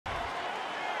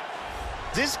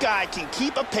This guy can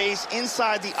keep a pace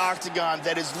inside the octagon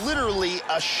that is literally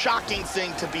a shocking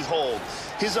thing to behold.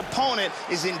 His opponent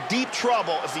is in deep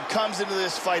trouble if he comes into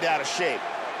this fight out of shape.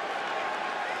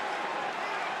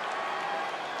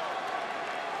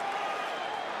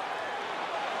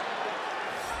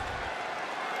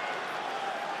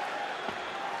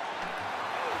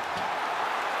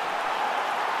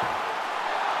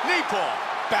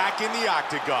 Napalm back in the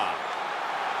octagon.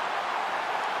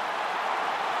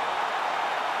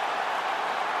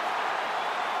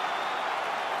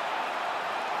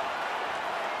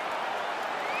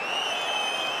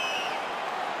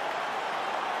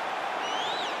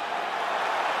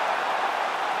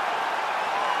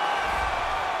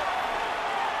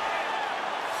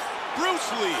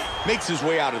 Bruce Lee makes his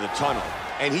way out of the tunnel,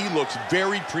 and he looks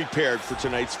very prepared for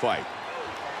tonight's fight.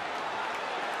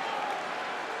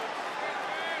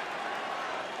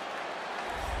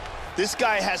 This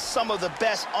guy has some of the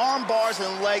best arm bars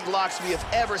and leg locks we have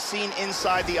ever seen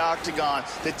inside the octagon.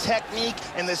 The technique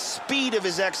and the speed of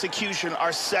his execution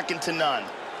are second to none.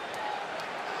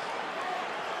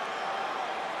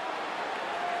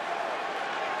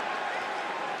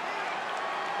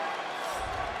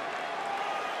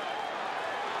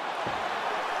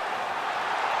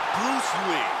 Bruce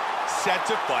Lee set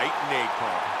to fight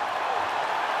Napalm.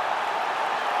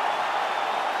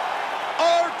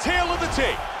 Our tale of the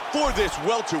tape for this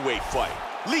welterweight fight.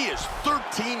 Lee is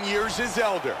 13 years his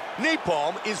elder.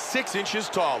 Napalm is 6 inches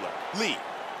taller. Lee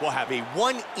will have a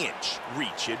 1-inch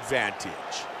reach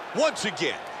advantage. Once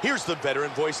again, here's the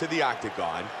veteran voice of the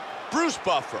octagon, Bruce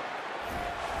Buffer.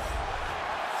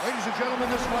 Ladies and gentlemen,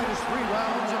 this fight is 3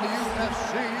 rounds in the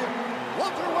UFC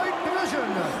welterweight division.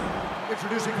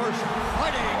 Introducing first,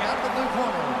 fighting out of the blue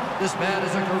corner. This man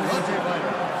is a karate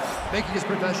fighter. Making his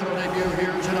professional debut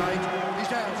here tonight. He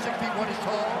stands 6 feet 1 inch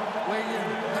tall, weighing in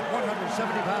at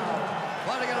 170 pounds.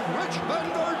 Fighting out of Richmond,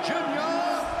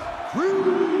 Virginia,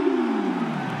 Cruz.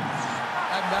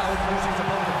 And now introducing his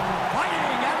opponent, fighting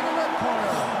out of the red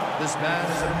corner. This man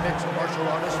is a mixed martial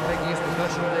artist making his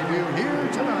professional debut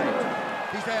here tonight.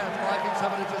 He stands 5 feet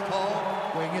 7 inches tall,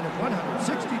 weighing in at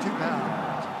 162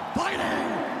 pounds. Fighting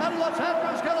out of Los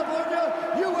Angeles, California,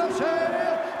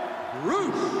 USA,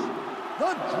 Cruz,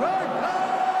 the Dragon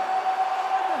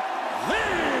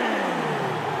Lee!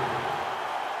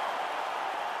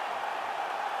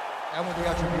 And with the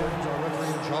action begins, our referee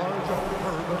in charge,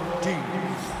 Herb Dean.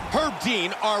 Herb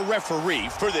Dean, our referee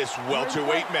for this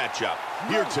welterweight matchup,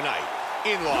 here tonight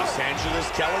in Los Angeles,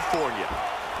 California.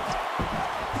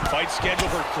 Fight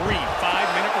scheduled for 3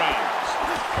 5-minute rounds.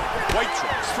 White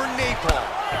trunks for Napalm.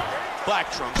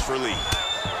 Black trunks for Lee.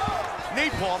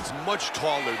 Napalm's much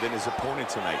taller than his opponent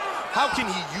tonight. How can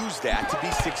he use that to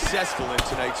be successful in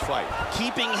tonight's fight?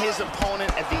 Keeping his opponent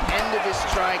at the end of his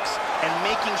strikes and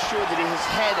making sure that his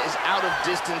head is out of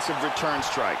distance of return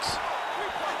strikes.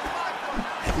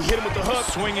 He hit him with the hook.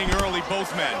 Swinging early,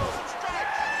 both men.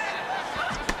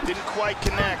 Didn't quite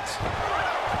connect.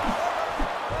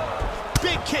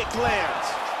 Big kick lands.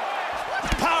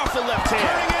 Powerful left hand.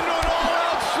 Turning into an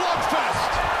all-out slugfest.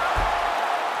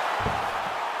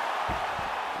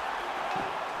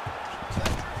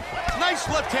 Nice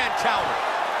left-hand counter.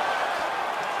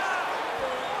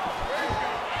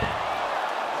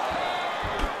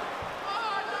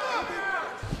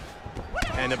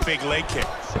 And a big leg kick.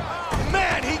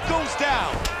 Man, he goes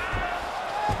down.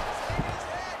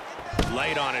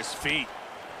 Light on his feet.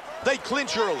 They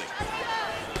clinch early.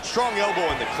 Strong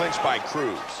elbow in the clinch by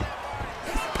Cruz.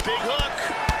 Big hook.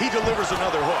 He delivers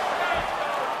another hook.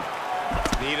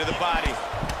 Knee to the body.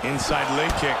 Inside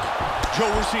leg kick. Joe,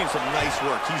 we're seeing some nice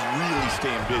work. He's really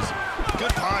staying busy.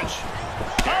 Good punch.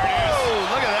 There it is. Oh,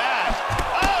 look at that.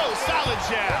 Oh, solid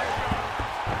jab.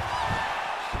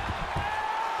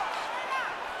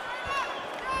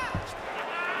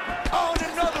 Oh,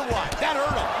 and another one. That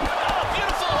hurt him. Oh,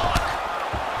 beautiful hook.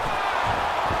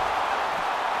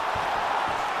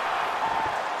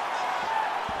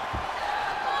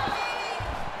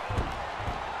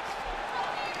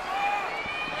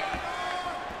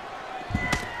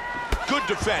 Good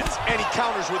defense, and he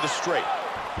counters with a straight.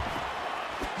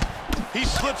 He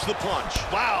slips the punch.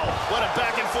 Wow, what a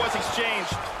back and forth exchange.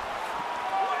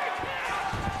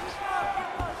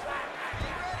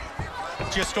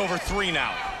 Just over 3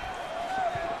 now.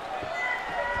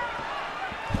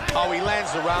 Oh, he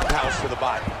lands the roundhouse to the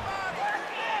body.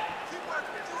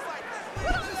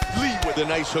 Lee with a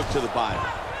nice hook to the body.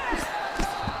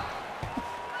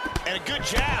 And a good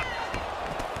jab.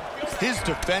 His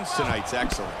defense tonight's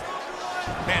excellent.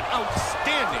 Man,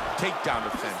 outstanding takedown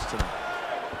defense tonight.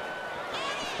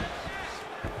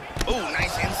 Ooh,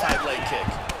 nice inside leg kick.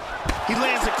 He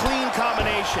lands a clean combination.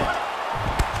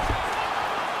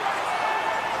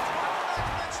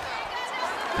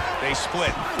 they split.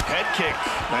 Head kick.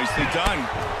 Nicely done.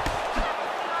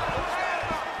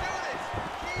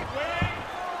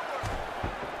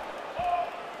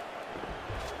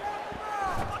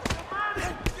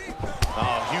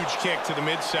 Oh, huge kick to the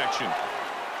midsection.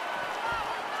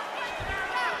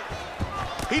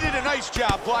 He did a nice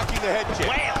job blocking the head kick.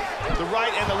 Wham! The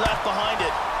right and the left behind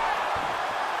it.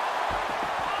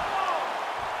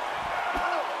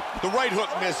 The right hook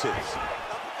misses.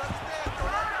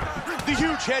 The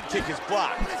huge head kick is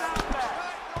blocked.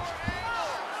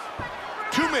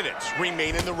 2 minutes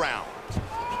remain in the round.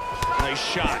 Nice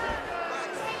shot.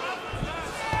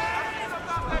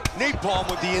 Napalm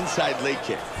with the inside leg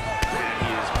kick. And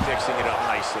he is mixing it up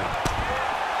nicely.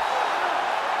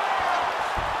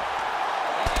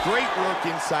 Great work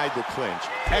inside the clinch.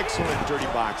 Excellent dirty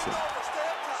boxing.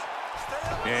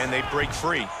 And they break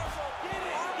free.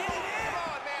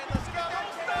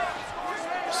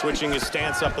 Switching his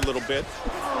stance up a little bit.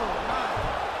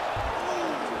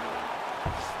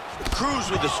 Cruz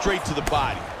with a straight to the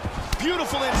body.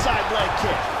 Beautiful inside leg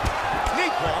kick.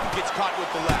 Napalm gets caught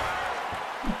with the left.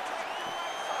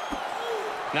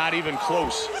 Not even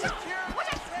close.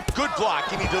 Good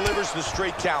block, and he delivers the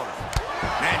straight counter.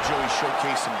 Man, Joey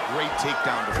showcased some great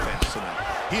takedown defense tonight.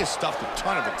 He has stuffed a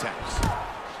ton of attempts.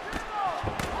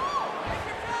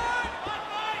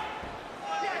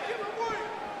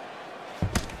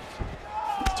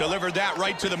 Delivered that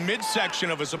right to the midsection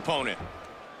of his opponent.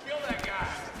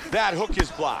 That hook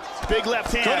is blocked. Big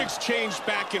left hand. Good exchange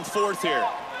back and forth here.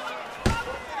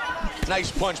 Nice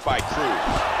punch by Cruz.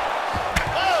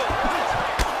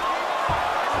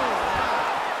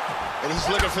 And he's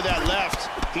looking for that left.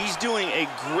 He's doing a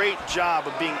great job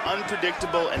of being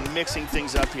unpredictable and mixing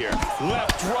things up here.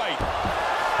 Left, right.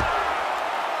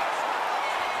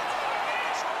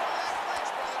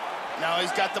 Now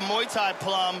he's got the Muay Thai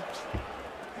plum.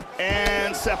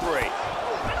 And separate.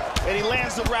 And he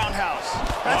lands the roundhouse.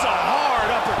 That's a hard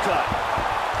uppercut.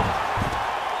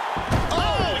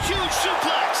 Oh, huge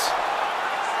suplex.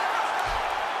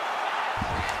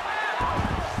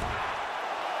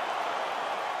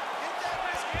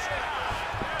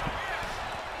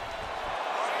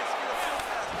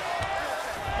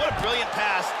 What a brilliant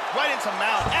pass. Right into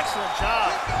mount. Excellent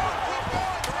job.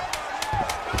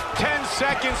 10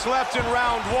 seconds left in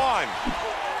round one.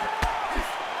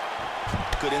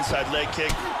 Good inside leg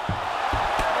kick.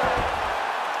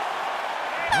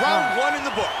 Round one in the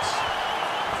books.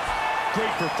 Great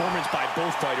performance by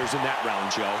both fighters in that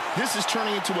round, Joe. This is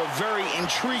turning into a very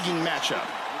intriguing matchup.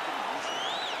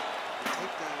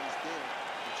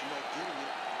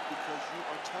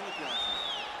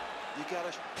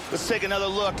 Let's take another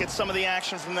look at some of the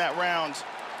action from that round.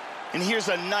 And here's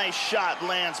a nice shot,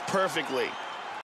 lands perfectly.